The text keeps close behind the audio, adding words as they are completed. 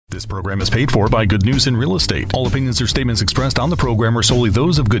This program is paid for by Good News in Real Estate. All opinions or statements expressed on the program are solely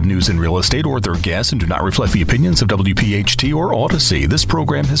those of Good News in Real Estate or their guests and do not reflect the opinions of WPHT or Odyssey. This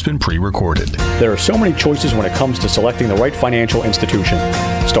program has been pre-recorded. There are so many choices when it comes to selecting the right financial institution.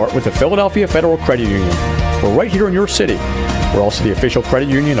 Start with the Philadelphia Federal Credit Union. We're right here in your city. We're also the official credit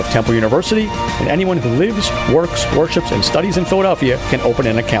union of Temple University, and anyone who lives, works, worships, and studies in Philadelphia can open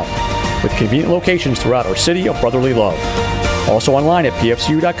an account, with convenient locations throughout our city of brotherly love. Also online at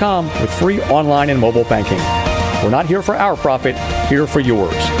pfcu.com with free online and mobile banking. We're not here for our profit, here for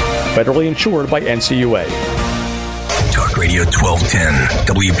yours. Federally insured by NCUA. Talk Radio 1210,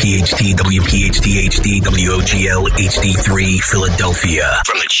 WPHT, WPHT HD, WOGL HD3, Philadelphia.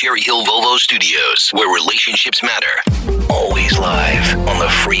 From the Cherry Hill Volvo Studios, where relationships matter. Always live on the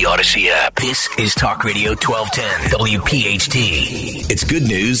free Odyssey app. This is Talk Radio 1210, WPHT. It's good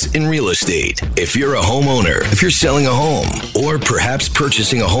news in real estate. If you're a homeowner, if you're selling a home, or perhaps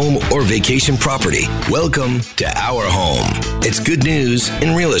purchasing a home or vacation property, welcome to Our Home. It's good news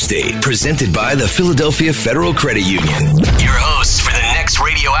in real estate, presented by the Philadelphia Federal Credit Union. Your hosts for the next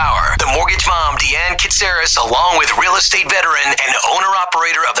radio hour, the mortgage mom, Deanne Kitsaris, along with real estate veteran and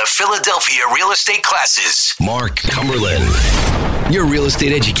owner-operator of the Philadelphia Real Estate Classes, Mark Cumberland. Your real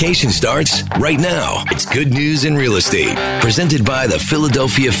estate education starts right now. It's Good News in Real Estate, presented by the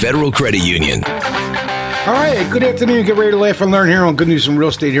Philadelphia Federal Credit Union. All right, good afternoon. Get ready to laugh and learn here on Good News in Real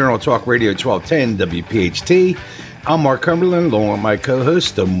Estate here on Talk Radio 1210 WPHT. I'm Mark Cumberland, along with my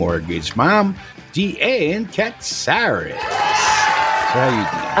co-host, the mortgage mom, Deanne Kitsaris. So how you doing?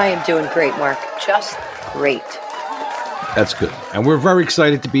 I am doing great, Mark. Just great. That's good. And we're very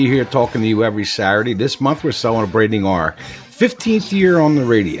excited to be here talking to you every Saturday. This month, we're celebrating our 15th year on the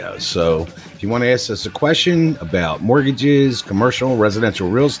radio. So if you want to ask us a question about mortgages, commercial, residential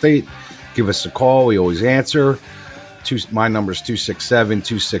real estate, give us a call. We always answer. My number is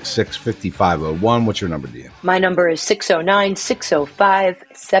 267-266-5501. What's your number, Deanne? My number is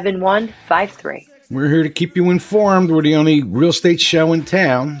 609-605-7153. We're here to keep you informed. We're the only real estate show in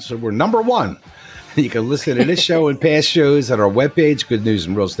town, so we're number one. You can listen to this show and past shows at our webpage,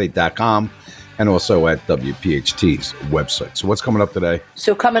 goodnewsinrealestate.com, and also at WPHT's website. So what's coming up today?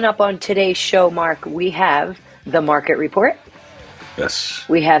 So coming up on today's show, Mark, we have the market report. Yes.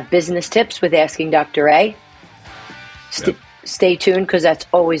 We have business tips with Asking Dr. A. Stay tuned, because that's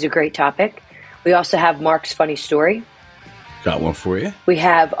always a great topic. We also have Mark's funny story. Got one for you. We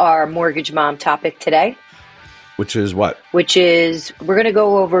have our mortgage mom topic today. Which is what? Which is, we're going to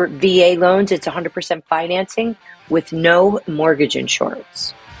go over VA loans. It's 100% financing with no mortgage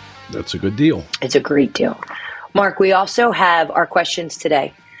insurance. That's a good deal. It's a great deal. Mark, we also have our questions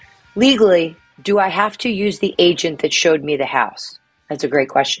today. Legally, do I have to use the agent that showed me the house? That's a great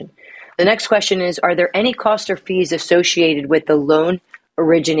question. The next question is, are there any costs or fees associated with the loan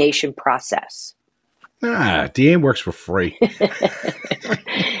origination process? Deanne works for free.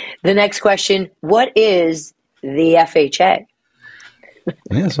 The next question, what is the FHA?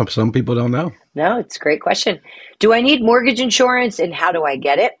 Yeah, some people don't know. No, it's a great question. Do I need mortgage insurance, and how do I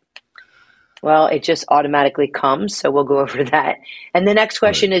get it? Well, it just automatically comes, so we'll go over that. And the next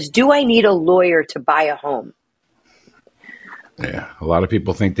question is, do I need a lawyer to buy a home? Yeah, a lot of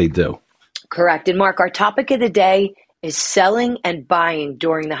people think they do. Correct. And Mark, our topic of the day is selling and buying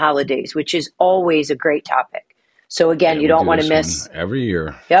during the holidays, which is always a great topic. So again, you don't want to miss every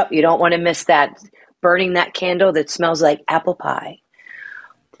year. Yep, you don't want to miss that, burning that candle that smells like apple pie.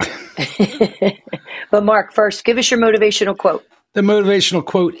 But Mark, first, give us your motivational quote. The motivational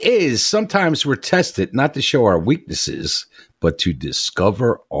quote is, sometimes we're tested not to show our weaknesses, but to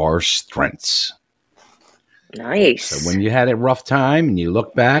discover our strengths. Nice. So when you had a rough time and you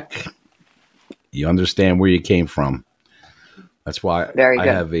look back, you understand where you came from. That's why I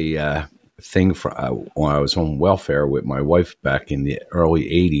have a thing for when I was on welfare with my wife back in the early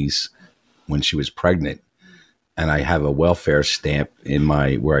 80s when she was pregnant. And I have a welfare stamp in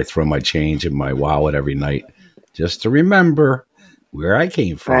where I throw my change in my wallet every night just to remember where I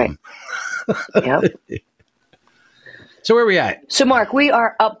came from. Right. Yep. So where are we at? So Mark, we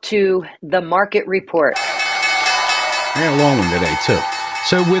are up to the market report. And a long one today, too.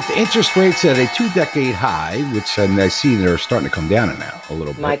 So with interest rates at a 2-decade high, which I see they're starting to come down now a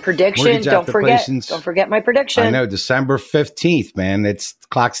little bit. My prediction, don't forget my prediction. I know, December 15th, man. It's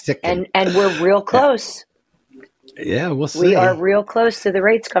clock's ticking. And we're real close. Yeah, we'll see. We are real close to the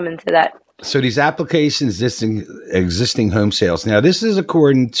rates coming to that. So these applications, existing home sales. Now, this is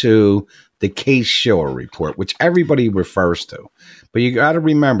according to the Case-Shiller report, which everybody refers to. But you got to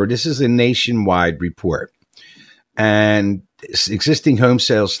remember, this is a nationwide report. And existing home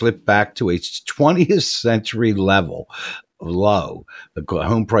sales slipped back to a 20th century level low. The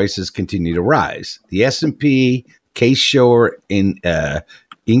home prices continue to rise. The S&P Case-Shiller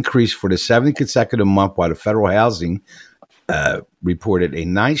increased for the 7th consecutive month, while the Federal Housing reported a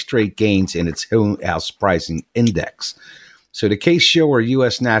 9 straight gains in its home house pricing index. So the Case-Shiller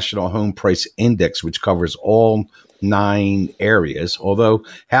U.S. National Home Price Index, which covers all 9 areas, although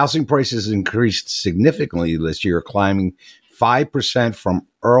housing prices increased significantly this year, climbing 5% from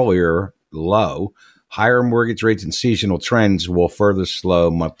earlier low, higher mortgage rates and seasonal trends will further slow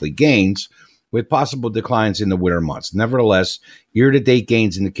monthly gains, with possible declines in the winter months. Nevertheless, year-to-date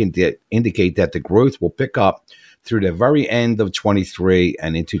gains indicate that the growth will pick up through the very end of 23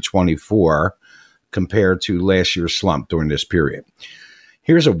 and into 24 compared to last year's slump during this period.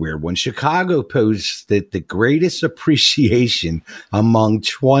 Here's a weird one. Chicago posted the greatest appreciation among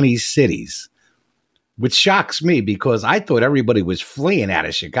 20 cities, which shocks me because I thought everybody was fleeing out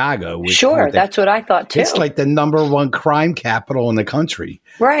of Chicago. Sure, that's what I thought too. It's like the number 1 crime capital in the country.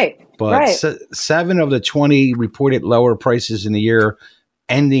 Right. But 7 of the 20 reported lower prices in the year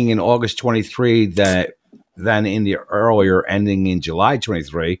ending in August 23 than in the earlier ending in July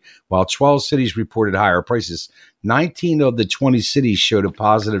 23, while 12 cities reported higher prices. 19 of the 20 cities showed a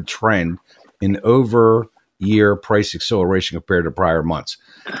positive trend in over-year price acceleration compared to prior months.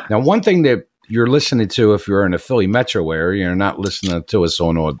 Now, one thing that you're listening to if you're in the Philly metro area, you're not listening to us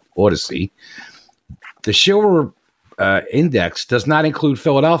on Odyssey, the Shiller Index does not include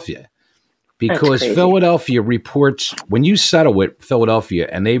Philadelphia. Because Philadelphia reports, when you settle with Philadelphia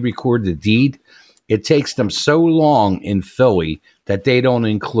and they record the deed, it takes them so long in Philly that they don't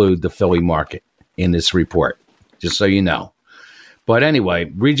include the Philly market in this report, just so you know. But anyway,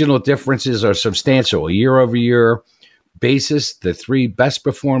 regional differences are substantial. Year-over-year basis, the 3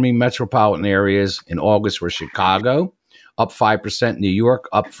 best-performing metropolitan areas in August were Chicago, up 5%, New York,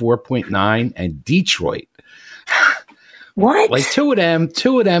 up 4.9%, and Detroit. What? Like two of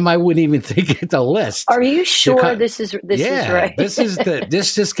them, I wouldn't even think at the list. Are you sure this is right?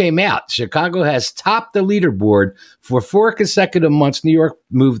 This just came out. Chicago has topped the leaderboard for 4 consecutive months. New York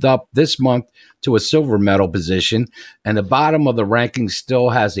moved up this month to a silver medal position, and the bottom of the rankings still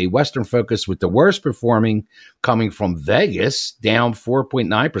has a Western focus, with the worst performing coming from Vegas, down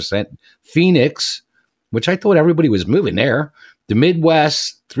 4.9%, Phoenix, which I thought everybody was moving there. The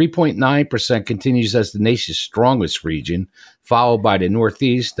Midwest, 3.9%, continues as the nation's strongest region, followed by the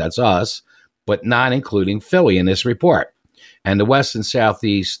Northeast, that's us, but not including Philly in this report. And the West and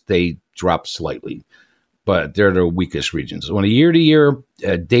Southeast, they dropped slightly, but they're the weakest regions. On a year-to-year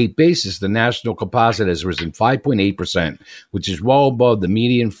date basis, the national composite has risen 5.8%, which is well above the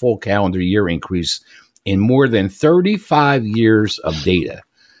median full calendar year increase in more than 35 years of data.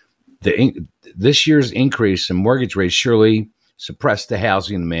 This year's increase in mortgage rates surely suppressed the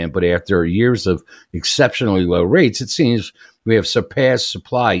housing demand, but after years of exceptionally low rates, it seems we have surpassed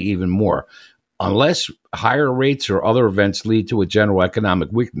supply even more. Unless higher rates or other events lead to a general economic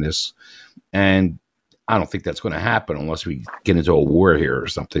weakness, and I don't think that's going to happen unless we get into a war here or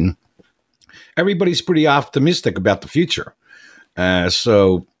something, everybody's pretty optimistic about the future.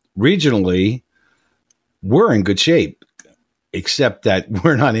 So regionally, we're in good shape, except that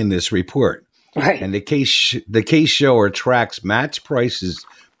we're not in this report. Right. And the Case-Shiller tracks match prices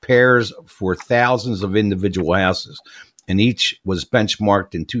pairs for thousands of individual houses, and each was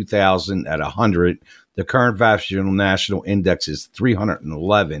benchmarked in 2000 at 100. The current national index is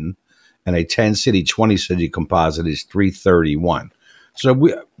 311, and a 10-city, 20-city composite is 331. So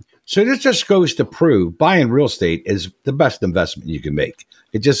this just goes to prove buying real estate is the best investment you can make.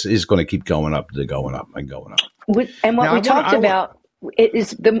 It just is going to keep going up and going up and going up. And what we talked about,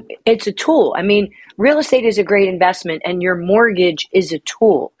 it's a tool. I mean, real estate is a great investment, and your mortgage is a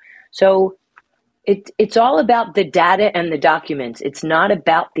tool. So it's all about the data and the documents. It's not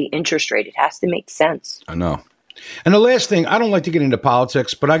about the interest rate. It has to make sense. I know. And the last thing, I don't like to get into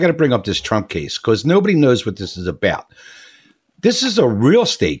politics, but I got to bring up this Trump case because nobody knows what this is about. This is a real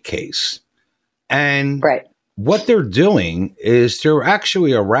estate case. And what they're doing is they're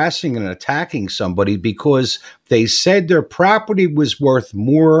actually harassing and attacking somebody because they said their property was worth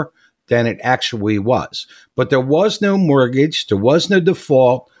more than it actually was. But there was no mortgage, there was no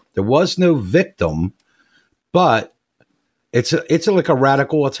default, there was no victim, but it's like a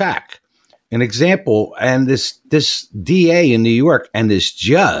radical attack. An example, and this DA in New York and this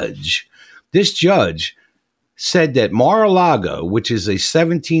judge said that Mar-a-Lago, which is a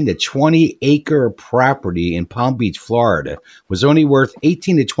 17 to 20 acre property in Palm Beach, Florida, was only worth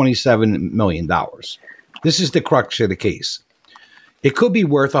 $18 to $27 million. This is the crux of the case. It could be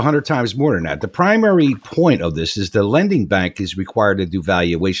worth 100 times more than that. The primary point of this is the lending bank is required to do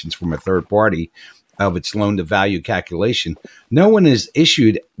valuations from a third party of its loan to value calculation. No one is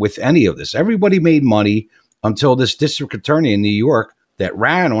issued with any of this. Everybody made money until this district attorney in New York that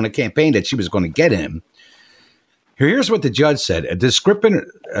ran on a campaign that she was going to get him. Here's what the judge said.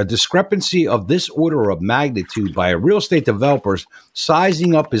 A discrepancy of this order of magnitude by a real estate developer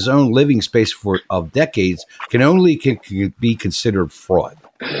sizing up his own living space of decades can only be considered fraud.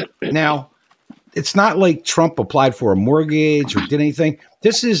 Now, it's not like Trump applied for a mortgage or did anything.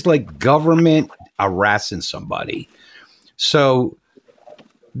 This is like government harassing somebody. So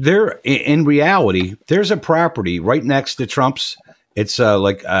in reality, there's a property right next to Trump's. It's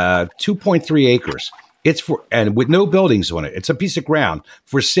 2.3 acres. It's and with no buildings on it. It's a piece of ground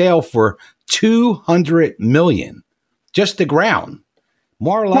for sale for $200 million. Just the ground.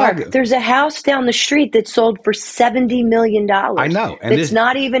 Mark, there's a house down the street that sold for $70 million. I know. And it's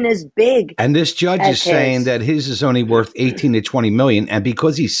not even as big. And this judge is saying that his is only worth 18 to 20 million. And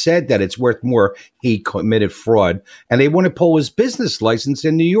because he said that it's worth more, he committed fraud. And they want to pull his business license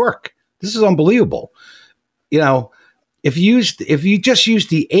in New York. This is unbelievable. You know, if you just use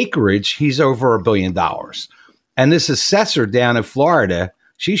the acreage, he's over $1 billion. And this assessor down in Florida,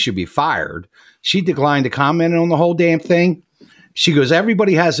 she should be fired. She declined to comment on the whole damn thing. She goes,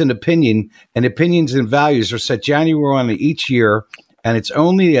 everybody has an opinion, and opinions and values are set January 1 each year, and it's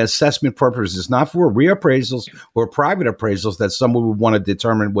only assessment purposes, not for reappraisals or private appraisals that someone would want to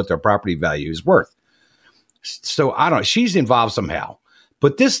determine what their property value is worth. So I don't know. She's involved somehow.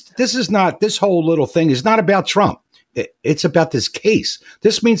 But this is not, this whole little thing is not about Trump. It's about this case.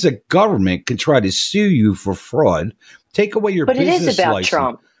 This means the government can try to sue you for fraud, take away your business license. But it is about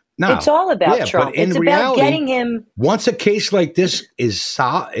Trump. No. It's all about Trump. It's reality, about getting him. Once a case like this is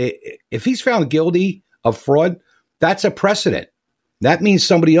if he's found guilty of fraud, that's a precedent. That means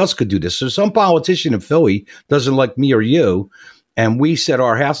somebody else could do this. So some politician in Philly doesn't like me or you, and we said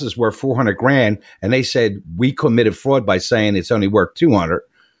our house is worth $400,000, and they said we committed fraud by saying it's only worth $200,000,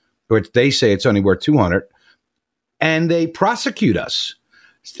 or they say it's only worth $200,000, and they prosecute us.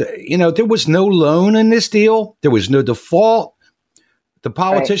 You know, there was no loan in this deal. There was no default. The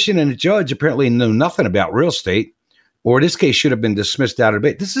politician and the judge apparently know nothing about real estate, or this case should have been dismissed out of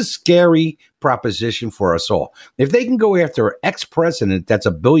debate. This is a scary proposition for us all. If they can go after an ex-president that's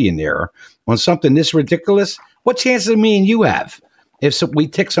a billionaire on something this ridiculous, what chance do me and you have? If we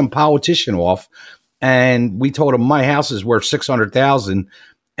tick some politician off and we told him my house is worth $600,000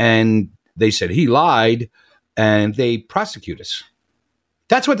 and they said he lied and they prosecute us.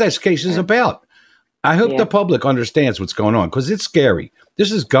 That's what this case is about. I hope the public understands what's going on because it's scary.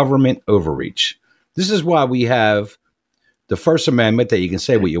 This is government overreach. This is why we have the First Amendment that you can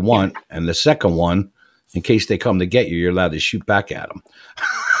say what you want, and the second one, in case they come to get you, you're allowed to shoot back at them.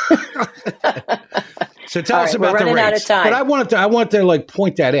 So tell us about the rates. Out of time. But I want to like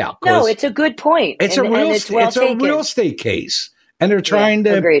point that out. No, it's a good point. It's a real estate case, and they're trying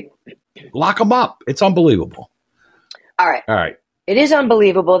to lock them up. It's unbelievable. All right. It is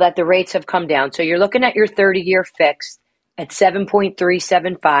unbelievable that the rates have come down. So you're looking at your 30-year fixed at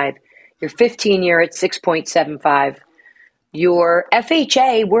 7.375, your 15-year at 6.75, your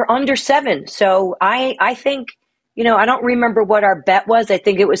FHA, we're under 7. So I think, you know, I don't remember what our bet was. I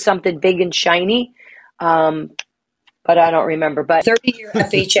think it was something big and shiny, but I don't remember. But 30-year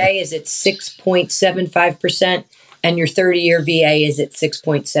FHA is at 6.75%, and your 30-year VA is at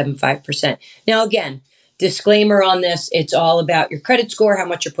 6.75%. Now, again, disclaimer on this, it's all about your credit score, how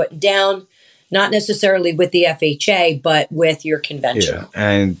much you're putting down, not necessarily with the FHA, but with your convention. Yeah,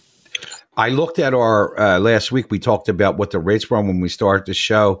 and I looked at our, last week we talked about what the rates were when we started the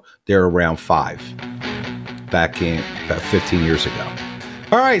show. They're around 5 back in about 15 years ago.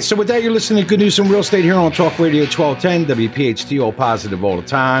 All right, so with that, you're listening to Good News from Real Estate here on Talk Radio 1210, WPHT, all positive all the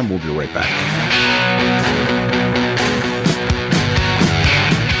time. We'll be right back.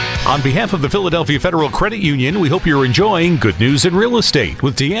 On behalf of the Philadelphia Federal Credit Union, we hope you're enjoying Good News in Real Estate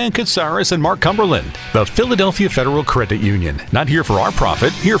with Deanne Katsaris and Mark Cumberland. The Philadelphia Federal Credit Union. Not here for our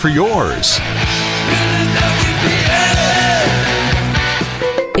profit, here for yours.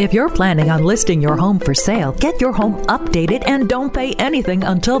 If you're planning on listing your home for sale, get your home updated and don't pay anything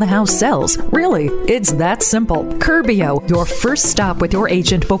until the house sells. Really, it's that simple. Curbio, your first stop with your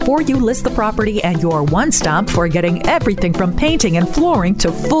agent before you list the property and your one stop for getting everything from painting and flooring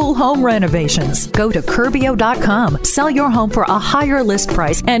to full home renovations. Go to Curbio.com, sell your home for a higher list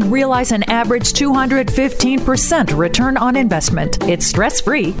price, and realize an average 215% return on investment. It's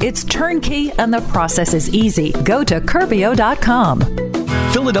stress-free, it's turnkey, and the process is easy. Go to Curbio.com.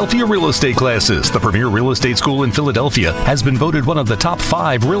 Philadelphia Real Estate Classes, the premier real estate school in Philadelphia, has been voted one of the top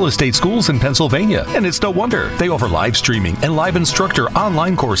 5 real estate schools in Pennsylvania. And it's no wonder. They offer live streaming and live instructor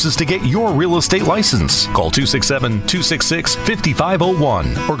online courses to get your real estate license. Call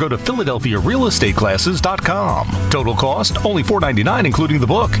 267-266-5501 or go to PhiladelphiaRealEstateClasses.com. Total cost, only $4.99, including the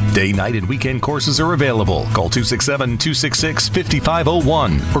book. Day, night, and weekend courses are available. Call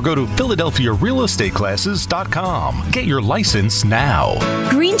 267-266-5501 or go to PhiladelphiaRealEstateClasses.com. Get your license now.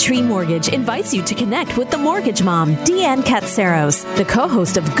 Green Tree Mortgage invites you to connect with the mortgage mom, Deanne Katsaros, the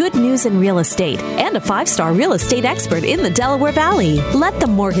co-host of Good News in Real Estate and a 5-star real estate expert in the Delaware Valley. Let the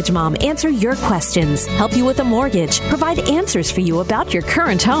mortgage mom answer your questions, help you with a mortgage, provide answers for you about your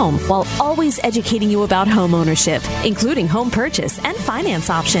current home, while always educating you about home ownership, including home purchase and finance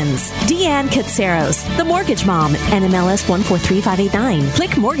options. Deanne Katsaros, the mortgage mom, NMLS 143589.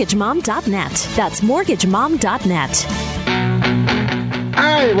 Click mortgagemom.net. That's mortgagemom.net. All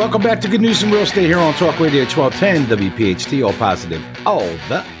right, welcome back to Good News in Real Estate here on Talk Radio 1210 WPHT, all positive all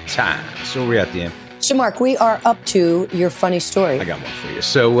the time. So we're at the end. So, Mark, we are up to your funny story. I got one for you.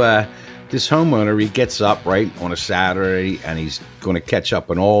 So this homeowner, he gets up, right, on a Saturday, and he's going to catch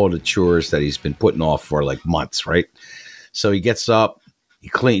up on all the chores that he's been putting off for like months, right? So he gets up,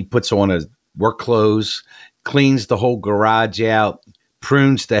 he puts on his work clothes, cleans the whole garage out,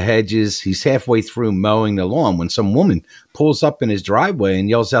 prunes the hedges. He's halfway through mowing the lawn when some woman pulls up in his driveway and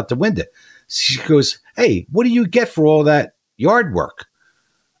yells out the window. She goes, "Hey, what do you get for all that yard work?"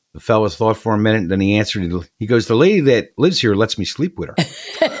 The fellow thought for a minute, and then he answered. He goes, "The lady that lives here lets me sleep with her."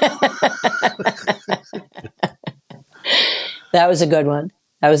 That was a good one.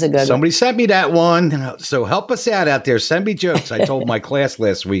 Somebody sent me that one. So help us out there. Send me jokes. I told my class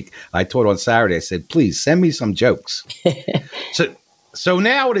last week, I taught on Saturday, I said, please send me some jokes. So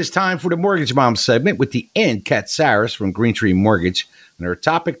now it is time for the Mortgage Mom segment with the Ann Katsaros from Green Tree Mortgage. And our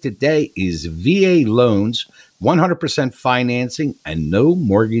topic today is VA loans, 100% financing, and no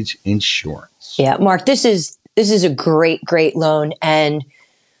mortgage insurance. Yeah, Mark, this is a great loan. And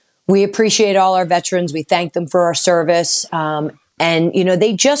we appreciate all our veterans. We thank them for our service. And, you know,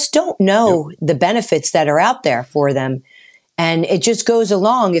 they just don't know the benefits that are out there for them. And it just goes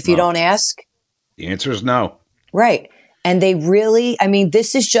along if you don't ask. The answer is no. Right. And they really, I mean,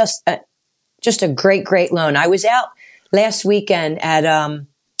 this is just a great loan. I was out last weekend I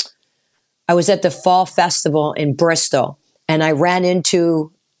was at the Fall Festival in Bristol, and I ran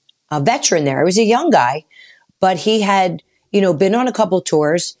into a veteran there. It was a young guy, but he had, you know, been on a couple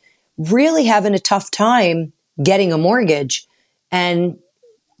tours, really having a tough time getting a mortgage. And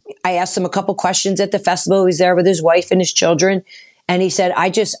I asked him a couple questions at the festival. He was there with his wife and his children. And he said, I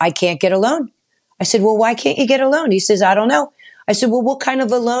can't get a loan. I said, well, why can't you get a loan? He says, I don't know. I said, well, what kind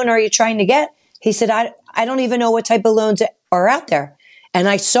of a loan are you trying to get? He said, I don't even know what type of loans are out there. And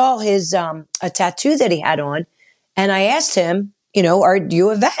I saw his a tattoo that he had on. And I asked him, you know, are you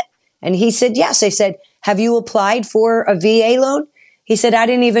a vet? And he said, yes. I said, have you applied for a VA loan? He said, I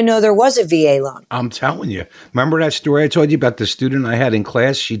didn't even know there was a VA loan. I'm telling you. Remember that story I told you about the student I had in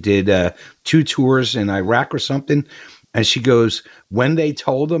class? She did 2 tours in Iraq or something. And she goes, when they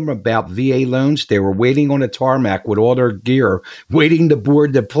told them about VA loans, they were waiting on a tarmac with all their gear, waiting to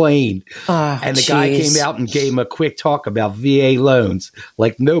board the plane. And the guy came out and gave him a quick talk about VA loans.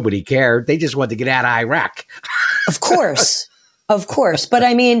 Like nobody cared. They just wanted to get out of Iraq. Of course. Of course. But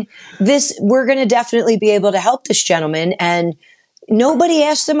I mean, we're going to definitely be able to help this gentleman. And nobody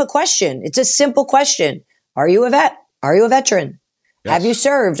asked him a question. It's a simple question. Are you a vet? Are you a veteran? Yes. Have you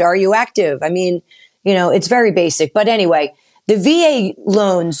served? Are you active? I mean, you know, it's very basic. But anyway, the VA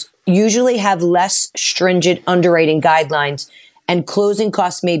loans usually have less stringent underwriting guidelines and closing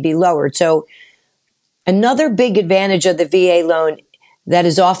costs may be lowered. So another big advantage of the VA loan that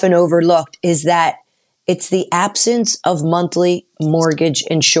is often overlooked is that it's the absence of monthly mortgage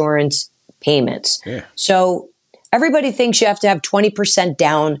insurance payments. Yeah. So everybody thinks you have to have 20%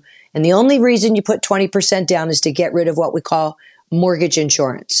 down. And the only reason you put 20% down is to get rid of what we call mortgage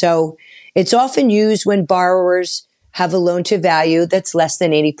insurance. So it's often used when borrowers have a loan to value that's less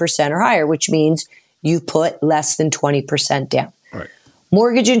than 80% or higher, which means you put less than 20% down. Right.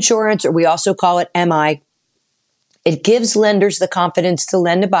 Mortgage insurance, or we also call it MI, it gives lenders the confidence to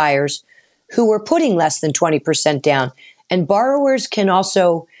lend to buyers who are putting less than 20% down. And borrowers can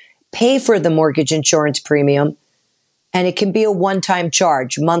also pay for the mortgage insurance premium, and it can be a one-time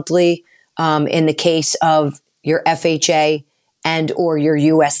charge, monthly, in the case of your FHA and or your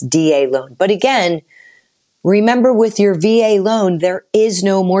USDA loan. But again, remember with your VA loan, there is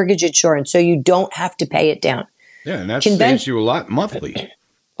no mortgage insurance, so you don't have to pay it down. Yeah, and that saves you a lot monthly.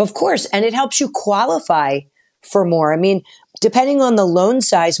 Of course, and it helps you qualify for more. I mean, depending on the loan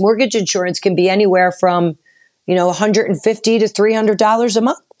size, mortgage insurance can be anywhere from, $150 to $300 a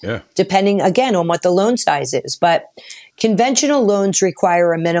month. Yeah. Depending, again, on what the loan size is. But conventional loans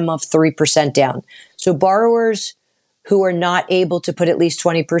require a minimum of 3% down. So borrowers who are not able to put at least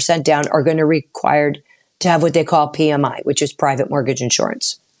 20% down are going to be required to have what they call PMI, which is private mortgage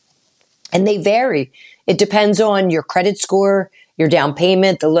insurance. And they vary. It depends on your credit score, your down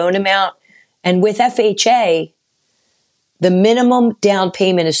payment, the loan amount. And with FHA, the minimum down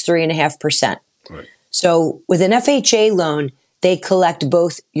payment is 3.5%. Right. So with an FHA loan, they collect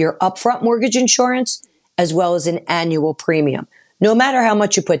both your upfront mortgage insurance as well as an annual premium, no matter how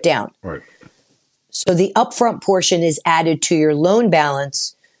much you put down. Right. So the upfront portion is added to your loan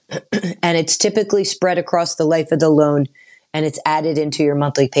balance, and it's typically spread across the life of the loan, and it's added into your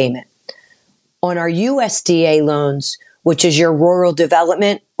monthly payment. On our USDA loans, which is your rural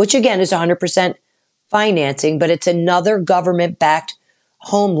development, which again is 100% financing, but it's another government-backed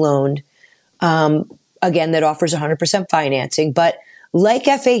home loan, again, that offers 100% financing. But like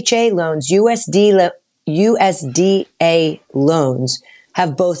FHA loans, USDA loans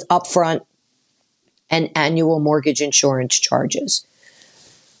have both upfront and annual mortgage insurance charges.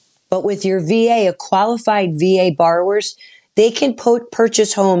 But with your VA, qualified VA borrowers, they can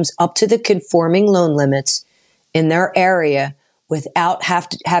purchase homes up to the conforming loan limits in their area without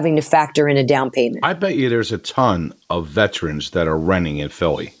having to factor in a down payment. I bet you there's a ton of veterans that are renting in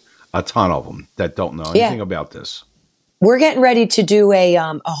Philly, a ton of them that don't know anything about this. We're getting ready to do a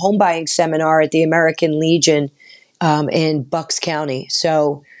home buying seminar at the American Legion in Bucks County.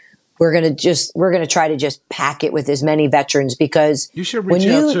 So we're gonna try to just pack it with as many veterans, because you should reach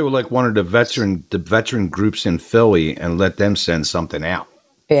out to like one of the veteran groups in Philly and let them send something out.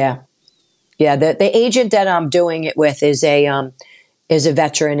 Yeah. The agent that I'm doing it with is a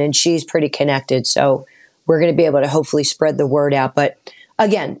veteran, and she's pretty connected. So we're going to be able to hopefully spread the word out. But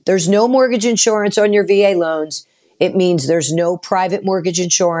again, there's no mortgage insurance on your VA loans. It means there's no private mortgage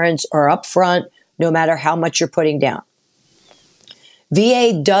insurance or upfront, no matter how much you're putting down.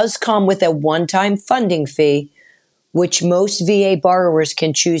 VA does come with a one-time funding fee, which most VA borrowers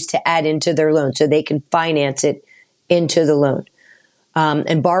can choose to add into their loan so they can finance it into the loan.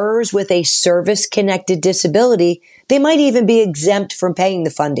 And borrowers with a service-connected disability, they might even be exempt from paying the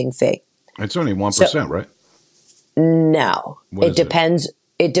funding fee. It's only 1%, right? No. It depends.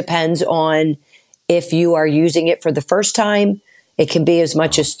 It depends on if you are using it for the first time. It can be as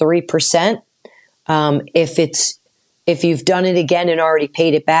much as 3%. If you've done it again and already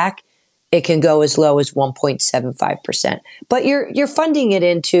paid it back, it can go as low as 1.75%. But you're funding it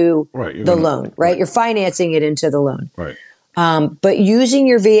into the loan, right? You're financing it into the loan. Right. But using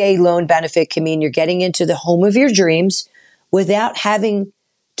your VA loan benefit can mean you're getting into the home of your dreams without having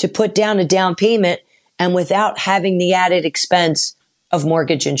to put down a down payment and without having the added expense of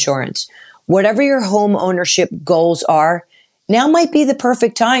mortgage insurance. Whatever your home ownership goals are, now might be the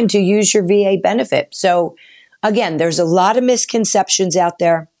perfect time to use your VA benefit. So again, there's a lot of misconceptions out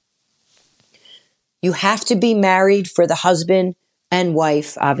there. You have to be married for the husband and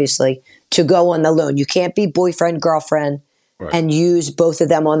wife, obviously, to go on the loan. You can't be boyfriend, girlfriend, and use both of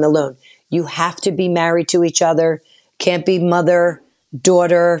them on the loan. You have to be married to each other. Can't be mother,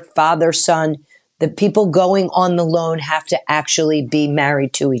 daughter, father, son. The people going on the loan have to actually be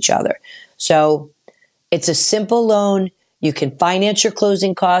married to each other. So it's a simple loan. You can finance your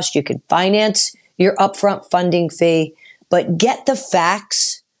closing costs. You can finance your upfront funding fee. But get the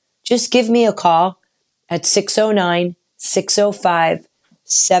facts. Just give me a call at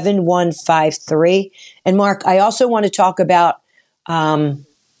 609-605-7153. And Mark, I also want to talk about the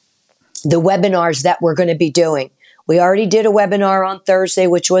webinars that we're going to be doing. We already did a webinar on Thursday,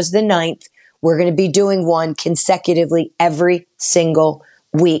 which was the 9th. We're going to be doing one consecutively every single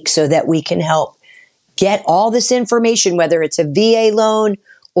week so that we can help get all this information, whether it's a VA loan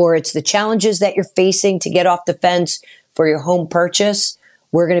or it's the challenges that you're facing to get off the fence for your home purchase.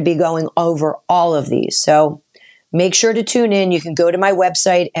 We're going to be going over all of these. So make sure to tune in. You can go to my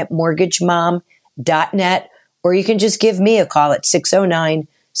website at mortgagemom.net, or you can just give me a call at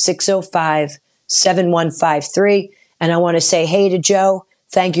 609-605-7153. And I want to say hey to Joe.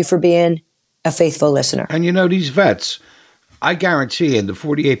 Thank you for being a faithful listener. And you know, these vets, I guarantee you, the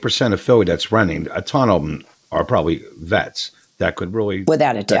 48% of Philly that's renting, a ton of them are probably vets that could really,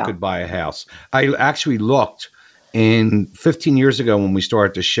 without a doubt, could buy a house. I actually looked 15 years ago when we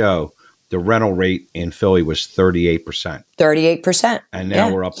started the show, the rental rate in Philly was 38%. 38%. And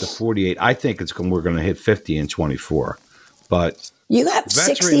now we're up to 48. I think we're going to hit 50 in 24. But you have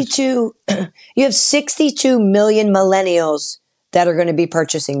 62 million millennials that are going to be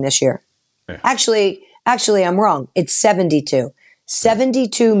purchasing this year. Yeah. Actually, Actually, I'm wrong. It's 72.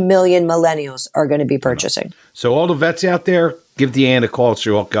 72 million millennials are going to be purchasing. So all the vets out there, give Deanne a call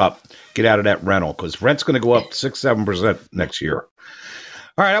so you hook up. Get out of that rental because rent's going to go up 6-7% next year.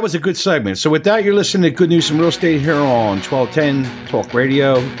 All right, that was a good segment. So with that, you're listening to Good News from Real Estate here on 1210 Talk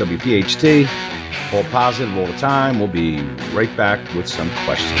Radio, WPHT. All positive all the time. We'll be right back with some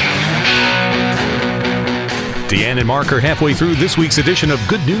questions. Deanne and Mark are halfway through this week's edition of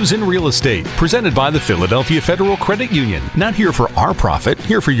Good News in Real Estate, presented by the Philadelphia Federal Credit Union. Not here for our profit,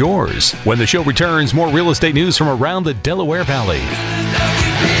 here for yours. When the show returns, more real estate news from around the Delaware Valley.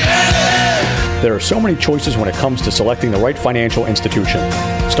 There are so many choices when it comes to selecting the right financial institution.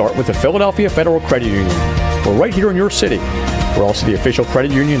 Start with the Philadelphia Federal Credit Union. We're right here in your city. We're also the official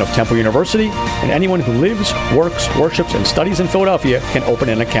credit union of Temple University, and anyone who lives, works, worships, and studies in Philadelphia can open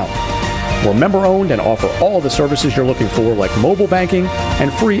an account. We're member-owned and offer all the services you're looking for, like mobile banking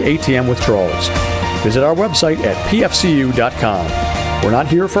and free ATM withdrawals. Visit our website at pfcu.com. We're not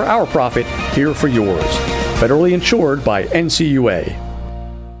here for our profit, here for yours. Federally insured by NCUA.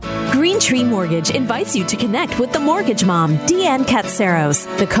 Green Tree Mortgage invites you to connect with the Mortgage Mom, Deanne Katsaros,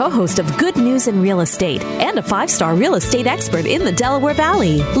 the co-host of Good News in Real Estate and a 5-star real estate expert in the Delaware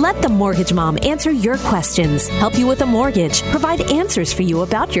Valley. Let the Mortgage Mom answer your questions, help you with a mortgage, provide answers for you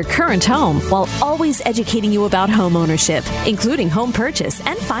about your current home, while always educating you about home ownership, including home purchase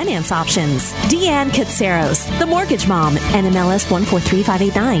and finance options. Deanne Katsaros, the Mortgage Mom, NMLS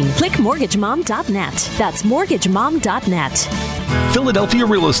 143589. Click mortgagemom.net. That's mortgagemom.net. Philadelphia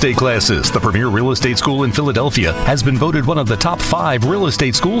Real Estate Classes, the premier real estate school in Philadelphia, has been voted one of the top 5 real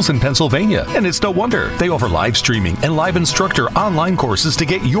estate schools in Pennsylvania. And it's no wonder. They offer live streaming and live instructor online courses to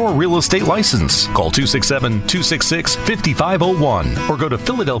get your real estate license. Call 267-266-5501 or go to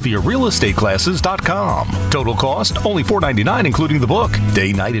PhiladelphiaRealEstateClasses.com. Total cost, only $4.99 including the book.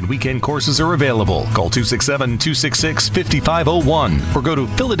 Day, night, and weekend courses are available. Call 267-266-5501 or go to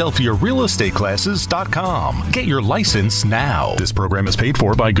PhiladelphiaRealEstateClasses.com. Get your license now. This program is paid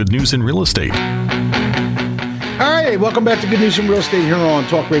for by Good News in Real Estate. All right, welcome back to Good News in Real Estate here on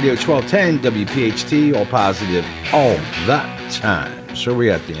Talk Radio 1210 WPHT, all positive all the time. So where we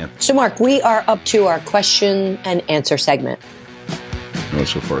at, Dan? So Mark, we are up to our question and answer segment.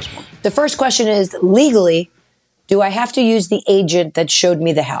 What's the first one? The first question is, legally, do I have to use the agent that showed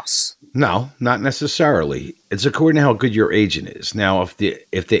me the house? No, not necessarily. It's according to how good your agent is. Now, if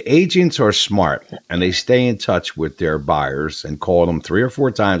the agents are smart and they stay in touch with their buyers and call them 3 or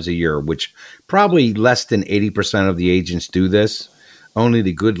 4 times a year, which probably less than 80% of the agents do this, only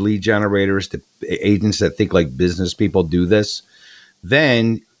the good lead generators, the agents that think like business people do this,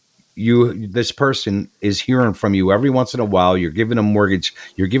 then this person is hearing from you every once in a while. You're giving them mortgage,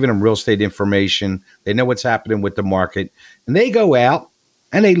 you're giving them real estate information. They know what's happening with the market, and they go out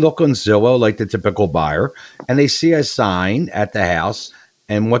and they look on Zillow like the typical buyer, and they see a sign at the house.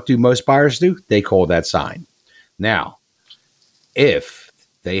 And what do most buyers do? They call that sign. Now, if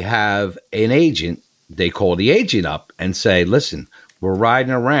they have an agent, they call the agent up and say, listen, we're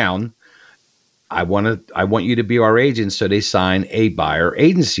riding around. I want you to be our agent. So they sign a buyer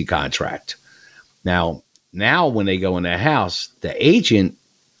agency contract. Now when they go in the house, the agent,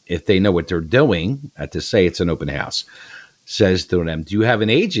 if they know what they're doing, to say it's an open house, says to them, do you have an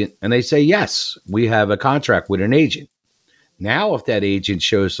agent? And they say, yes, we have a contract with an agent. Now, if that agent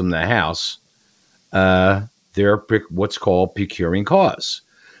shows them the house, they're what's called procuring cause,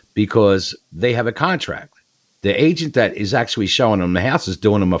 because they have a contract. The agent that is actually showing them the house is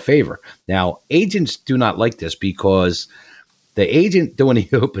doing them a favor. Now, agents do not like this, because the agent doing the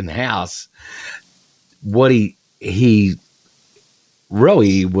open house, what he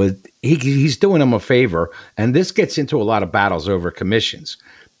really would, he's doing them a favor. And this gets into a lot of battles over commissions.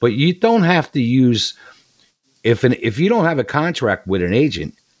 But you don't have to use, if you don't have a contract with an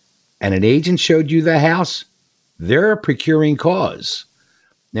agent and an agent showed you the house, they're procuring cause.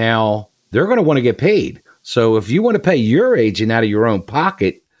 Now, they're going to want to get paid. So if you want to pay your agent out of your own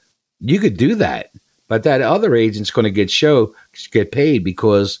pocket, you could do that. But that other agent's going to get paid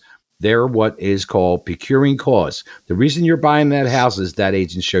because they're what is called procuring cause. The reason you're buying that house is that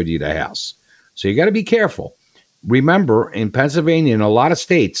agent showed you the house. So you got to be careful. Remember, in Pennsylvania and a lot of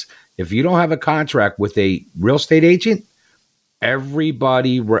states, if you don't have a contract with a real estate agent,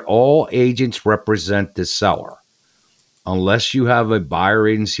 all agents represent the seller, unless you have a buyer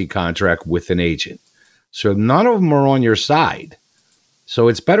agency contract with an agent. So none of them are on your side. So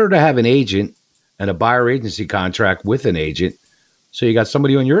it's better to have an agent and a buyer agency contract with an agent, so you got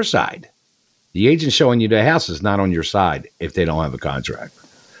somebody on your side. The agent showing you the house is not on your side if they don't have a contract.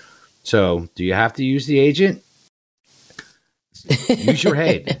 So do you have to use the agent? Use your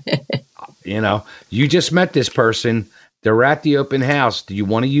head. You just met this person. They're at the open house. Do you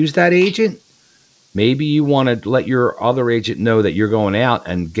want to use that agent? Maybe you want to let your other agent know that you're going out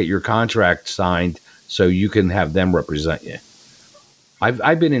and get your contract signed so you can have them represent you.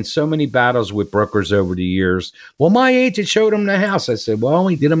 I've been in so many battles with brokers over the years. Well, my agent showed them the house. I said, well, I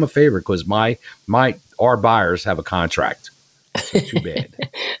only did them a favor because our buyers have a contract. So too bad.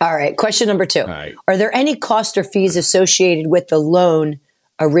 All right. Question number 2. Right. Are there any costs or fees associated with the loan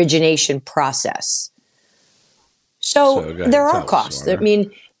origination process? So there are costs. I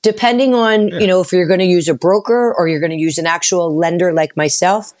mean, depending on, if you're going to use a broker or you're going to use an actual lender like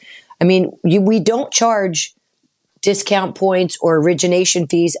myself, I mean, we don't charge discount points or origination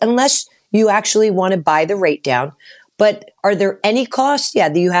fees unless you actually want to buy the rate down. But are there any costs?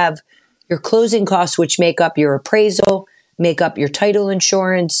 Yeah, you have your closing costs, which make up your appraisal, make up your title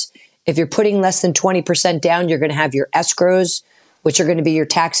insurance. If you're putting less than 20% down, you're going to have your escrows, which are going to be your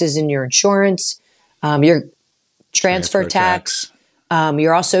taxes and your insurance, your transfer tax.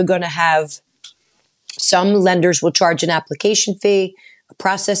 You're also going to have some lenders will charge an application fee, a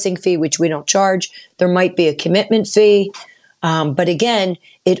processing fee, which we don't charge. There might be a commitment fee. But again,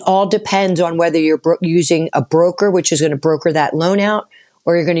 it all depends on whether you're using a broker, which is going to broker that loan out,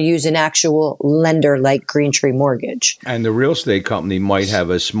 or you're going to use an actual lender like Green Tree Mortgage. And the real estate company might have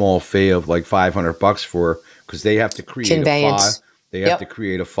a small fee of like $500 because they have to create conveyance. A file. They have to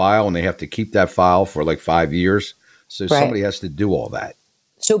create a file and they have to keep that file for like 5 years. So somebody has to do all that.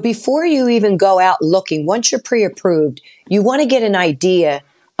 So before you even go out looking, once you're pre-approved, you want to get an idea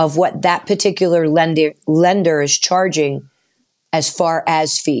of what that particular lender is charging as far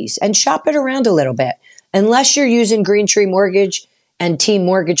as fees and shop it around a little bit. Unless you're using Green Tree Mortgage and Team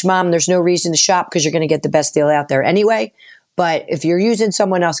Mortgage Mom, there's no reason to shop because you're going to get the best deal out there anyway. But if you're using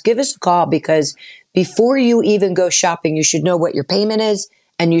someone else, give us a call because before you even go shopping, you should know what your payment is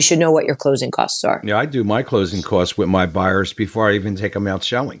and you should know what your closing costs are. Yeah, I do my closing costs with my buyers before I even take them out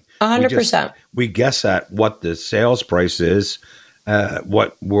showing. 100%. We guess at what the sales price is,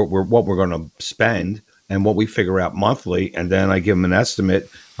 what we're going to spend, and what we figure out monthly, and then I give them an estimate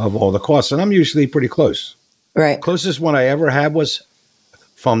of all the costs. And I'm usually pretty close. Right. Closest one I ever had was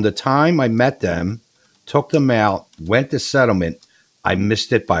from the time I met them, took them out, went to settlement, I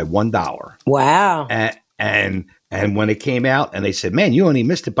missed it by $1. Wow. And when it came out and they said, man, you only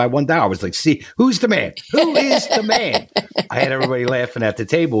missed it by $1. I was like, see, who's the man? Who is the man? I had everybody laughing at the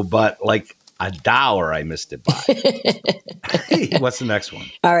table, but like $1 I missed it by. What's the next one?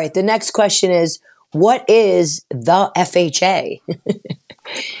 All right. The next question is, what is the FHA?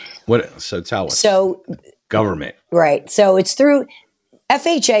 So tell us. So government. Right. So it's through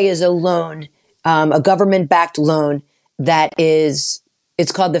FHA is a loan, a government-backed loan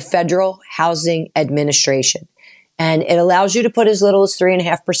it's called the Federal Housing Administration. And it allows you to put as little as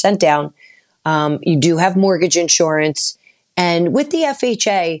 3.5% down. You do have mortgage insurance. And with the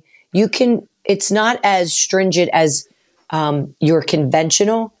FHA, it's not as stringent as your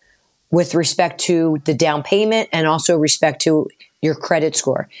conventional with respect to the down payment and also respect to your credit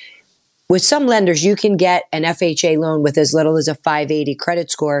score. With some lenders, you can get an FHA loan with as little as a 580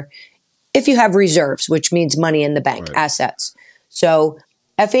 credit score if you have reserves, which means money in the bank, assets. So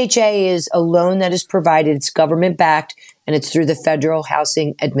FHA is a loan that is provided. It's government-backed, and it's through the Federal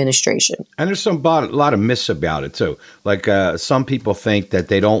Housing Administration. And there's a lot of myths about it, too. Like some people think that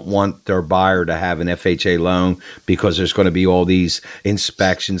they don't want their buyer to have an FHA loan because there's going to be all these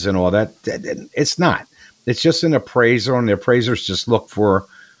inspections and all that. It's not. It's just an appraiser, and the appraisers just look for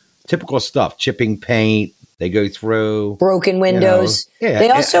typical stuff, chipping paint. They go through broken windows. They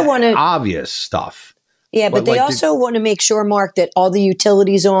also want to obvious stuff. Yeah, but they also want to make sure, Mark, that all the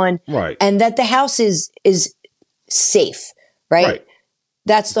utilities on, right, and that the house is safe, right?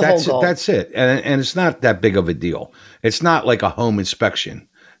 That's the whole goal. That's it, and it's not that big of a deal. It's not like a home inspection.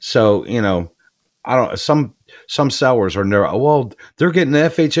 So I don't. Some sellers are there. Well, they're getting an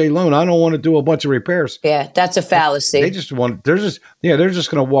FHA loan. I don't want to do a bunch of repairs. Yeah, that's a fallacy. They're just going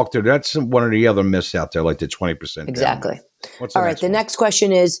to walk through. That's one of the other myths out there, like the 20%. Exactly. All right. The next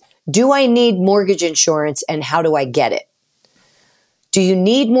question is, do I need mortgage insurance and how do I get it? Do you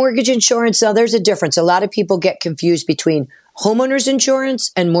need mortgage insurance? Now, there's a difference. A lot of people get confused between homeowners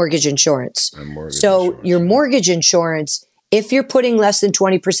insurance and mortgage insurance. Your mortgage insurance, if you're putting less than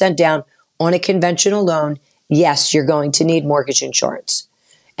 20% down on a conventional loan, yes, you're going to need mortgage insurance.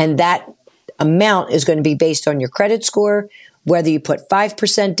 And that amount is going to be based on your credit score, whether you put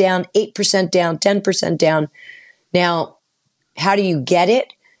 5% down, 8% down, 10% down. Now, how do you get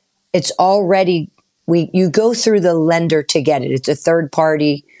it? It's already, you go through the lender to get it. It's a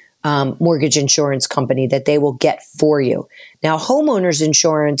third-party mortgage insurance company that they will get for you. Now, homeowners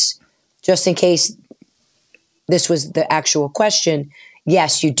insurance, just in case this was the actual question,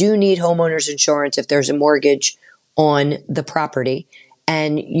 yes, you do need homeowners insurance if there's a mortgage on the property,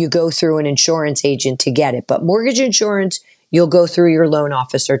 and you go through an insurance agent to get it. But mortgage insurance, you'll go through your loan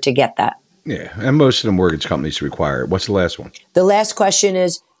officer to get that. Yeah, and most of the mortgage companies require it. What's the last one? The last question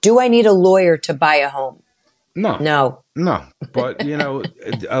is, do I need a lawyer to buy a home? No. But,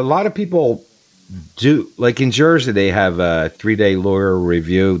 a lot of people do. Like in Jersey, they have a 3-day lawyer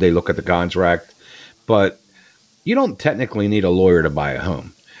review. They look at the contract. But you don't technically need a lawyer to buy a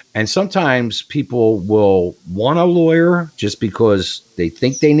home. And sometimes people will want a lawyer just because they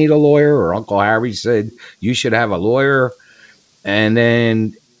think they need a lawyer, or Uncle Harry said you should have a lawyer. And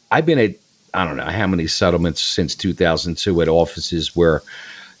then I've been at, I don't know how many settlements since 2002 at offices where,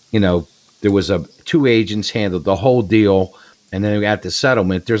 there was 2 agents handled the whole deal. And then at the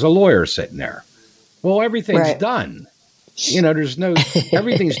settlement, there's a lawyer sitting there. Well, everything's done. There's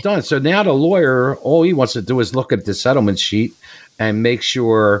everything's done. So now the lawyer, all he wants to do is look at the settlement sheet and make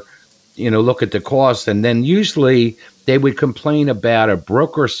sure, look at the cost. And then usually they would complain about a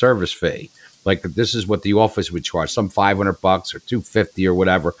broker service fee. Like this is what the office would charge, some $500 or $250 or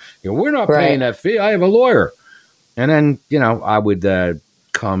whatever. We're not paying that fee. I have a lawyer. And then, I would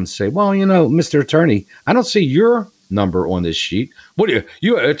come and say, well, Mr. Attorney, I don't see your number on this sheet. What do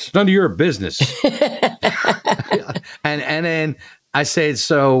you it's none of your business. and then I said,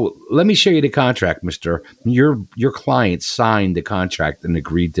 so let me show you the contract, mister. Your client signed the contract and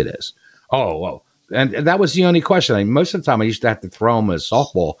agreed to this. Oh. And that was the only question. Most of the time I used to have to throw them a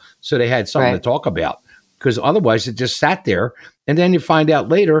softball so they had something to talk about, because otherwise it just sat there. And then you find out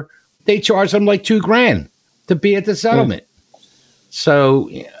later they charge them like $2,000 to be at the settlement. So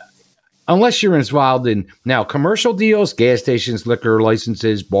unless you're involved in now commercial deals, gas stations, liquor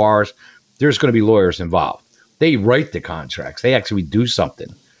licenses, bars, there's going to be lawyers involved. They write the contracts. They actually do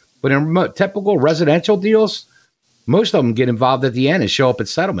something. But in typical residential deals, most of them get involved at the end and show up at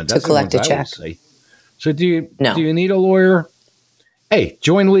settlement. That's to collect a check. So do you need a lawyer? Hey,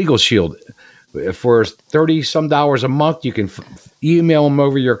 join Legal Shield. For $30-some a month, you can email them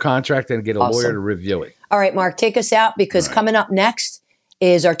over your contract and get a lawyer to review it. All right, Mark, take us out, because coming up next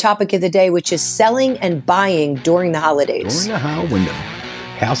is our topic of the day, which is selling and buying during the holidays. When the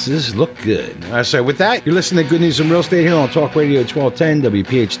houses look good. So with that, you're listening to Good News in Real Estate here on Talk Radio 1210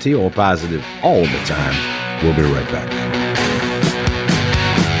 WPHT, all positive all the time. We'll be right back.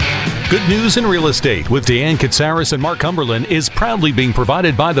 Good News in Real Estate with Deanne Katsaris and Mark Cumberland is proudly being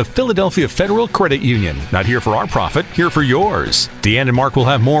provided by the Philadelphia Federal Credit Union. Not here for our profit, here for yours. Deanne and Mark will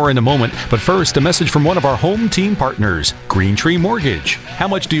have more in a moment, but first, a message from one of our home team partners, Green Tree Mortgage. How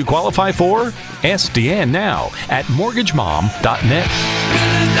much do you qualify for? Ask Deanne now at mortgagemom.net.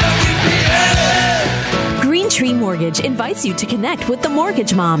 Green Tree Mortgage invites you to connect with the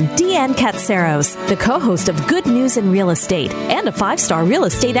Mortgage Mom, Deanne Katsaros, the co-host of Good News in Real Estate and a 5-star real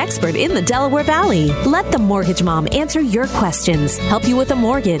estate expert in the Delaware Valley. Let the Mortgage Mom answer your questions, help you with a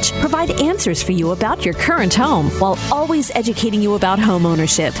mortgage, provide answers for you about your current home, while always educating you about home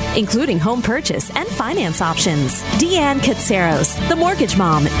ownership, including home purchase and finance options. Deanne Katsaros, the Mortgage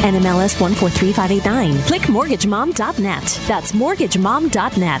Mom, NMLS 143589. Click mortgagemom.net. That's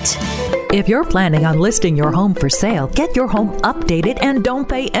mortgagemom.net. If you're planning on listing your home for sale, get your home updated and don't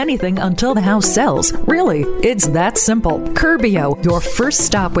pay anything until the house sells. Really, it's that simple. Curbio, your first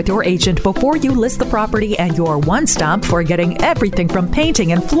stop with your agent before you list the property, and your one stop for getting everything from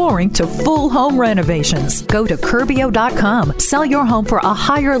painting and flooring to full home renovations. Go to Curbio.com, sell your home for a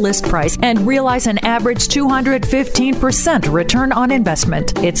higher list price, and realize an average 215% return on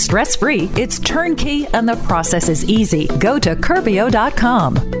investment. It's stress-free, it's turnkey, and the process is easy. Go to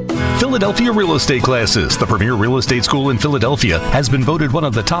Curbio.com. Philadelphia Real Estate Classes, the premier real estate school in Philadelphia, has been voted one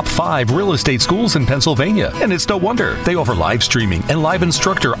of the top 5 real estate schools in Pennsylvania. And it's no wonder. They offer live streaming and live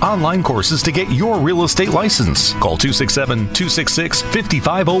instructor online courses to get your real estate license. Call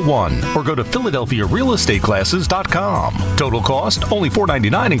 267-266-5501 or go to PhiladelphiaRealEstateClasses.com. Total cost, only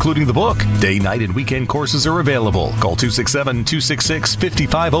 $4.99 including the book. Day, night, and weekend courses are available. Call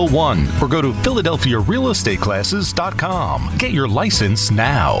 267-266-5501 or go to PhiladelphiaRealEstateClasses.com. Get your license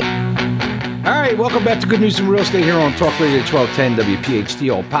now. All right, welcome back to Good News in Real Estate here on Talk Radio 1210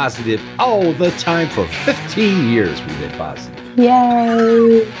 WPHT, all positive all the time. For 15 years we've been positive.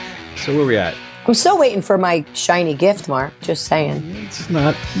 Yay. So where are we at? I'm still waiting for my shiny gift, Mark. Just saying.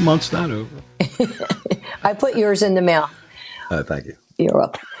 Month's not over. I put yours in the mail. Thank you. You're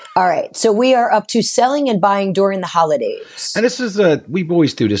welcome. All right, so we are up to selling and buying during the holidays. And this is we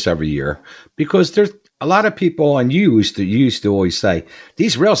always do this every year because there's a lot of people, and you used to always say,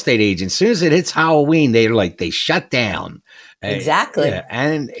 these real estate agents, as soon as it hits Halloween, they shut down. Exactly.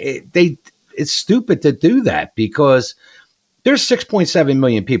 And it's stupid to do that because there's 6.7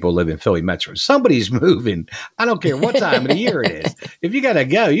 million people live in Philly Metro. Somebody's moving. I don't care what time of the year it is. If you got to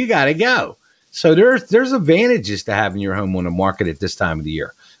go, you got to go. So there's advantages to having your home on the market at this time of the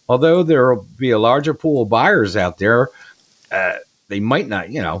year. Although there will be a larger pool of buyers out there, they might not,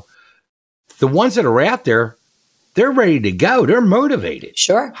 the ones that are out there, they're ready to go. They're motivated.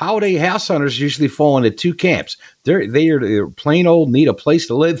 Sure. Holiday house hunters usually fall into two camps. They're plain old need a place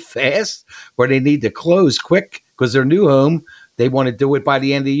to live fast, or they need to close quick because their new home, they want to do it by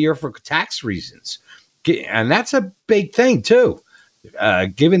the end of the year for tax reasons. And that's a big thing too.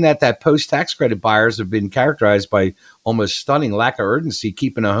 Given that post-tax credit buyers have been characterized by almost stunning lack of urgency,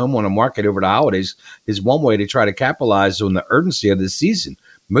 keeping a home on the market over the holidays is one way to try to capitalize on the urgency of the season.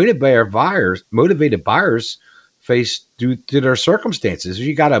 Motivated buyers face due to their circumstances. If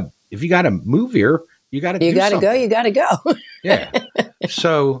you gotta move here, you gotta go. Yeah.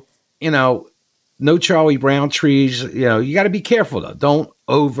 So, no Charlie Brown trees. You got to be careful though. Don't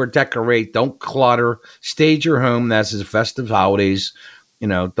over decorate. Don't clutter. Stage your home as the festive holidays.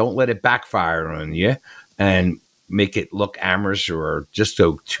 Don't let it backfire on you and make it look amorous or just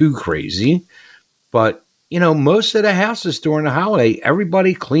go too crazy. But most of the houses during the holiday,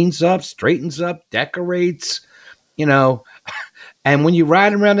 everybody cleans up, straightens up, decorates. And when you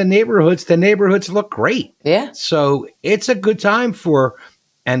ride around the neighborhoods look great. Yeah. So it's a good time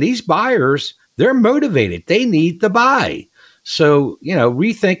and these buyers, they're motivated. They need to buy. So,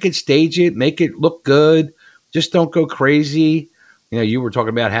 rethink it, stage it, make it look good. Just don't go crazy. You were talking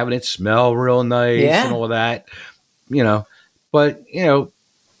about having it smell real nice and all that, but,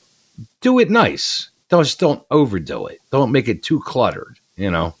 do it nice. Don't overdo it. Don't make it too cluttered,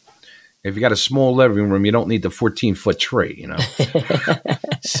 If you got a small living room, you don't need the 14-foot tree,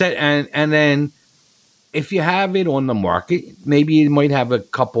 And then if you have it on the market, maybe you might have a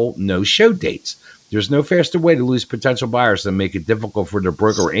couple no-show dates. There's no faster way to lose potential buyers than make it difficult for the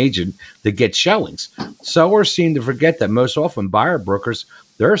broker or agent to get showings. Sellers seem to forget that most often buyer brokers,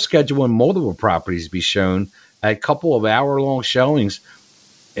 they're scheduling multiple properties to be shown at a couple of hour-long showings.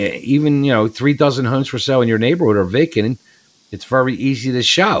 Even, 3 dozen homes for sale in your neighborhood are vacant. It's very easy to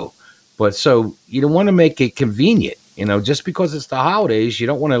show. But so you don't want to make it convenient, just because it's the holidays, you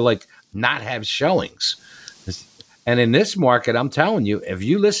don't want to not have showings. And in this market, I'm telling you, if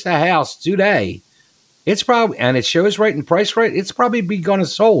you list a house today, it's probably, and it shows right and price right, it's probably be going to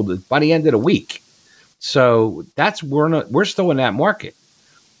sold by the end of the week. So we're still in that market.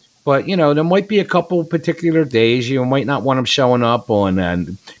 But, there might be a couple particular days. You might not want them showing up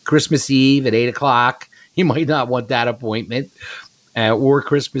on Christmas Eve at 8:00. You might not want that appointment. Or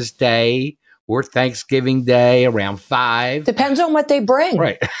Christmas Day, or Thanksgiving Day around 5. Depends on what they bring.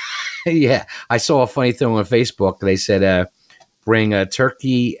 Right. Yeah. I saw a funny thing on Facebook. They said, bring a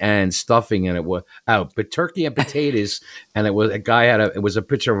turkey and stuffing, and it was, but turkey and potatoes, and it was a guy it was a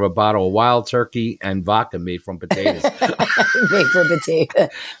picture of a bottle of wild turkey and vodka made from potatoes. Made from potato.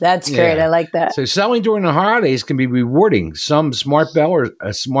 That's great. I like that. So selling during the holidays can be rewarding. Some smart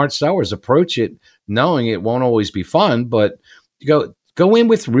sellers approach it knowing it won't always be fun, but go in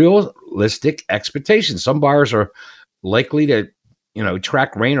with realistic expectations. Some buyers are likely to,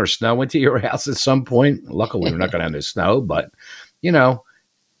 track rain or snow into your house at some point. Luckily, we're not going to have no snow, but,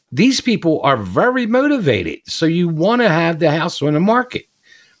 these people are very motivated. So you want to have the house on the market.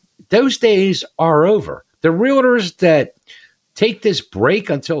 Those days are over. The realtors that take this break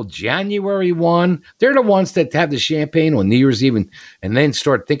until January 1, they're the ones that have the champagne on New Year's Eve and then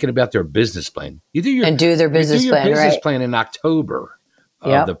start thinking about their business plan. You do their business plan in October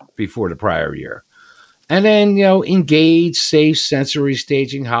before the prior year. And then, engage, safe, sensory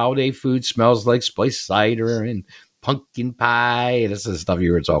staging, holiday food, smells like spiced cider and pumpkin pie. That's the stuff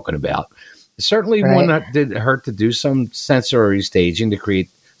you were talking about. It certainly didn't hurt to do some sensory staging to create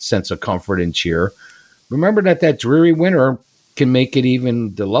a sense of comfort and cheer. Remember that dreary winter can make it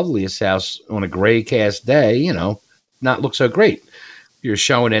even the loveliest house on a gray cast day, not look so great. You're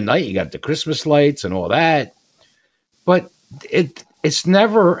showing at night, you got the Christmas lights and all that. But it's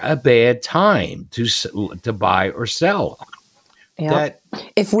never a bad time to buy or sell. Yeah.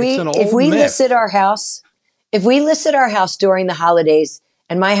 If we listed our house during the holidays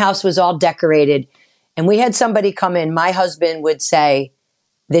and my house was all decorated and we had somebody come in, my husband would say,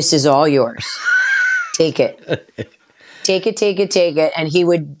 "This is all yours. Take it." Take it. And he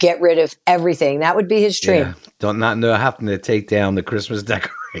would get rid of everything. That would be his dream. Yeah. Don't not know having to take down the Christmas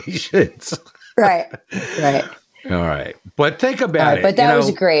decorations. Right. All right. But think about it. But that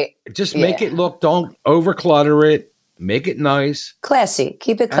was great. Just make it look, don't over clutter it. make it nice. Classy.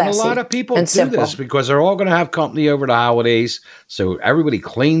 Keep it classy. And a lot of people do simple. this because they're all going to have company over the holidays. So everybody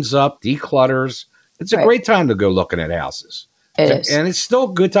cleans up, declutters. It's a great time to go looking at houses. It is. And it's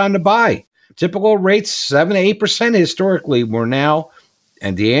still a good time to buy. Typical rates, 7 to 8% historically. We're now,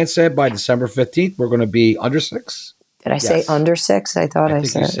 and Deanne said by December 15th, we're going to be under 6. Did I say under 6? I thought I think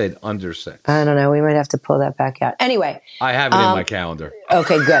said. You said under 6. I don't know. We might have to pull that back out. Anyway. I have it in my calendar.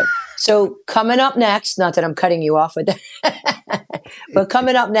 Okay, good. So coming up next, not that I'm cutting you off with that, but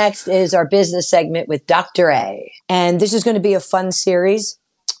coming up next is our business segment with Dr. A. And this is going to be a fun series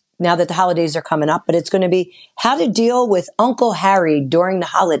now that the holidays are coming up, but it's going to be how to deal with Uncle Harry during the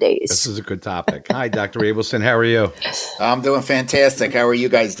holidays. This is a good topic. Hi, Dr. Abelson. How are you? I'm doing fantastic. How are you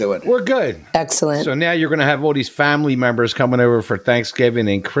guys doing? We're good. Excellent. So now you're going to have all these family members coming over for Thanksgiving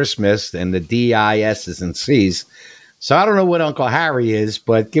and Christmas and the DISs and Cs. So I don't know what Uncle Harry is,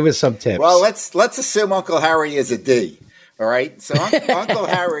 but give us some tips. Well, let's assume Uncle Harry is a D. All right. So Uncle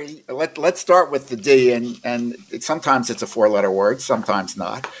Harry, let's start with the D, and sometimes it's a 4-letter word, sometimes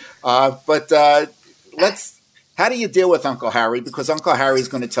not. But how do you deal with Uncle Harry? Because Uncle Harry is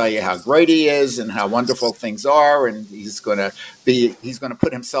going to tell you how great he is and how wonderful things are, and he's going to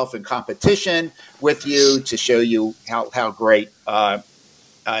put himself in competition with you to show you how great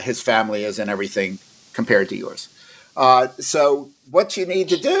his family is and everything compared to yours. So what you need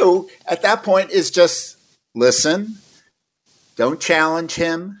to do at that point is just listen. Don't challenge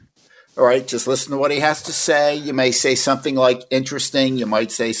him. All right. Just listen to what he has to say. You may say something like interesting. You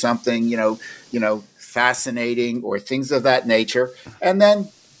might say something, fascinating or things of that nature, and then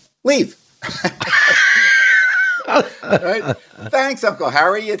leave. All right. Thanks, Uncle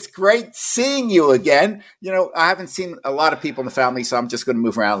Harry. It's great seeing you again. I haven't seen a lot of people in the family, so I'm just going to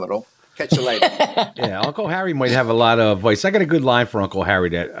move around a little. Catch you later. Yeah, Uncle Harry might have a lot of advice. I got a good line for Uncle Harry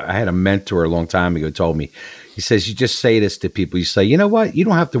that I had a mentor a long time ago told me. He says, you just say this to people. You say, you know what? You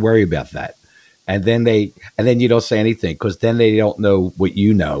don't have to worry about that. And then you don't say anything because then they don't know what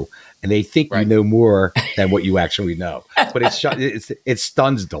you know. And they think you know more than what you actually know. But it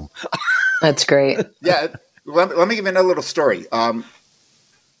stuns them. That's great. Yeah. Let me give you another little story.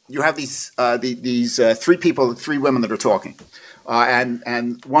 You have these 3 women that are talking.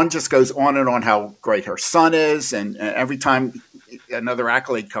 And one just goes on and on how great her son is. And every time another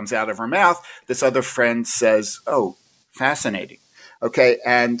accolade comes out of her mouth, this other friend says, oh, fascinating. Okay.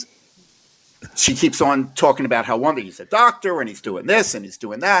 And she keeps on talking about how wonderful he's a doctor and he's doing this and he's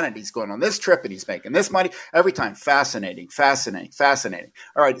doing that and he's going on this trip and he's making this money. Every time, fascinating, fascinating, fascinating.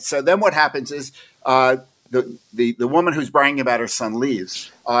 All right. So then what happens is the woman who's bragging about her son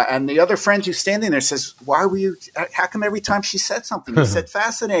leaves. And the other friend who's standing there says, why were you – how come every time she said something, you said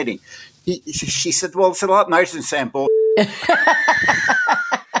fascinating? She said, well, it's a lot nicer than saying bull.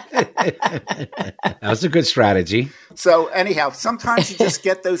 That's a good strategy. So anyhow, sometimes you just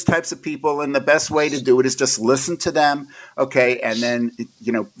get those types of people, and the best way to do it is just listen to them, okay, and then,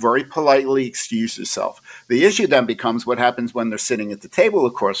 very politely excuse yourself. The issue then becomes what happens when they're sitting at the table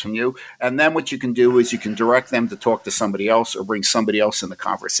across from you, and then what you can do is you can direct them to talk to somebody else or bring somebody else in the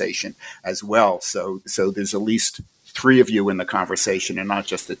conversation as well. So there's at least 3 of you in the conversation and not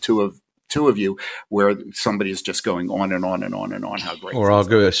just the two of you where somebody is just going on and on and on and on how great. Or I'll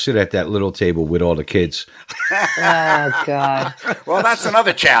go sit at that little table with all the kids. Oh, God. Well, that's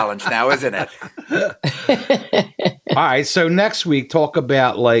another challenge now, isn't it? All right. So next week, talk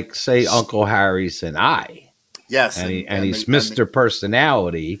about, say, Uncle Harry's and I. Yes. And he's Mr.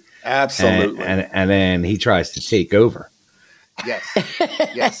 Personality. Absolutely. And then he tries to take over. Yes.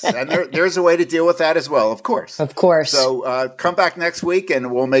 Yes. And there's a way to deal with that as well, of course. Of course. So come back next week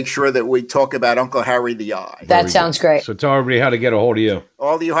and we'll make sure that we talk about Uncle Harry the Eye. That sounds great. So tell everybody how to get a hold of you.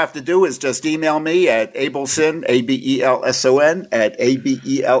 All you have to do is just email me at Abelson, Abelson, at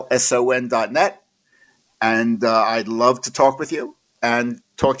abelson.net. And I'd love to talk with you and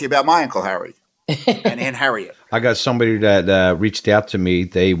talk to you about my Uncle Harry and Aunt Harriet. I got somebody that reached out to me.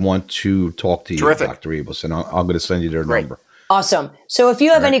 They want to talk to you, Terrific. Dr. Abelson. I'm going to send you their number. Awesome. So if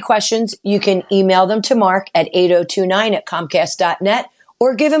you have any questions, you can email them to Mark at 8029@comcast.net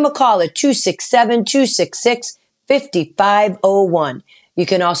or give him a call at 267-266-5501. You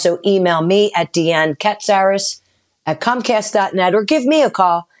can also email me at Deanne Katsaris at comcast.net or give me a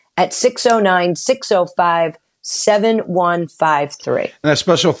call at 609-605-7153. And a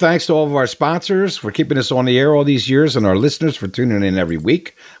special thanks to all of our sponsors for keeping us on the air all these years and our listeners for tuning in every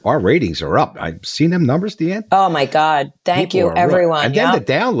week. Our ratings are up. I've seen them numbers, Deanne. Oh, my God. Thank you, everyone. And then the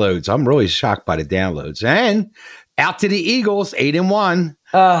downloads. I'm really shocked by the downloads. And out to the Eagles, 8-1.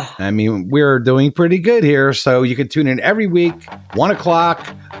 I mean, we're doing pretty good here. So you can tune in every week, 1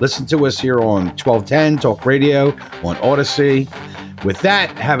 o'clock. Listen to us here on 1210 Talk Radio on Odyssey. With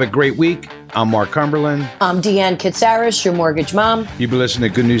that, have a great week. I'm Mark Cumberland. I'm Deanne Katsaris, your mortgage mom. You've been listening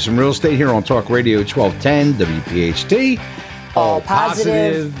to Good News in Real Estate here on Talk Radio 1210 WPHT. All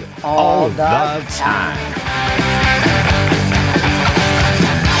positive, all the time.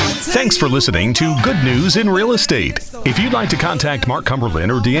 Thanks for listening to Good News in Real Estate. If you'd like to contact Mark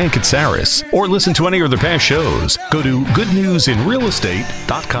Cumberland or Deanne Katsaris or listen to any of their past shows, go to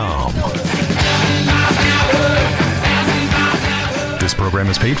goodnewsinrealestate.com. This program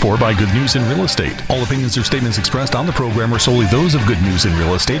is paid for by Good News in Real Estate. All opinions or statements expressed on the program are solely those of Good News in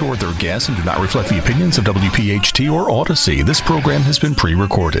Real Estate or their guests and do not reflect the opinions of WPHT or Odyssey. This program has been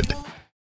pre-recorded.